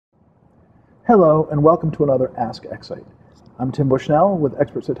Hello and welcome to another Ask Excite. I'm Tim Bushnell with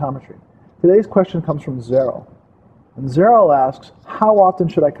Expert Cytometry. Today's question comes from Zeril. And Zeril asks, how often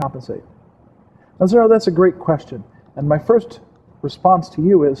should I compensate? Now Zeril, that's a great question. And my first response to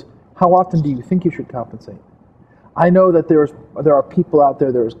you is, how often do you think you should compensate? I know that there are people out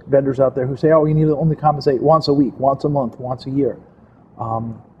there, there's vendors out there who say, oh, you need to only compensate once a week, once a month, once a year.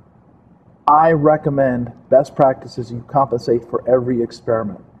 I recommend best practices you compensate for every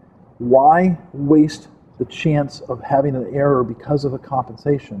experiment. Why waste the chance of having an error because of a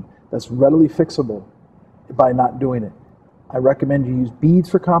compensation that's readily fixable by not doing it? I recommend you use beads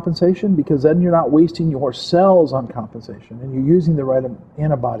for compensation because then you're not wasting your cells on compensation and you're using the right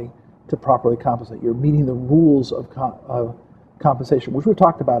antibody to properly compensate. You're meeting the rules of compensation, which we've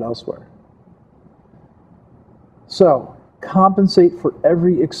talked about elsewhere. So, compensate for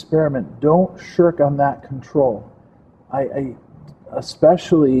every experiment. Don't shirk on that control.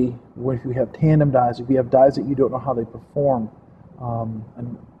 Especially if you have tandem dyes, if you have dyes that you don't know how they perform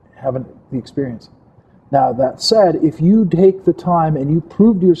and haven't the experience. Now that said, if you take the time and you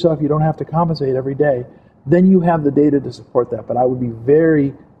prove to yourself you don't have to compensate every day, then you have the data to support that. But I would be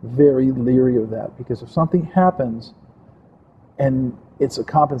very, very leery of that, because if something happens and it's a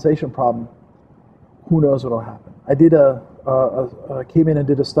compensation problem, who knows what will happen. I did came in and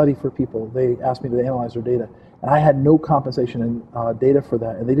did a study for people. They asked me to analyze their data, and I had no compensation in data for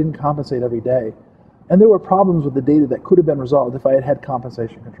that, and they didn't compensate every day. And there were problems with the data that could have been resolved if I had had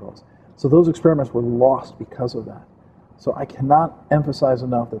compensation controls. So those experiments were lost because of that. So I cannot emphasize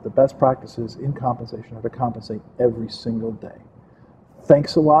enough that the best practices in compensation are to compensate every single day.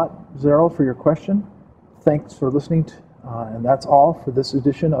 Thanks a lot, Zeril, for your question. Thanks for listening, and that's all for this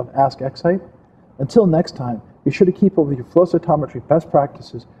edition of Ask Excite. Until next time, be sure to keep up with your flow cytometry best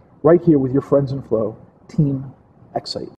practices right here with your friends in Flow, Team Excite.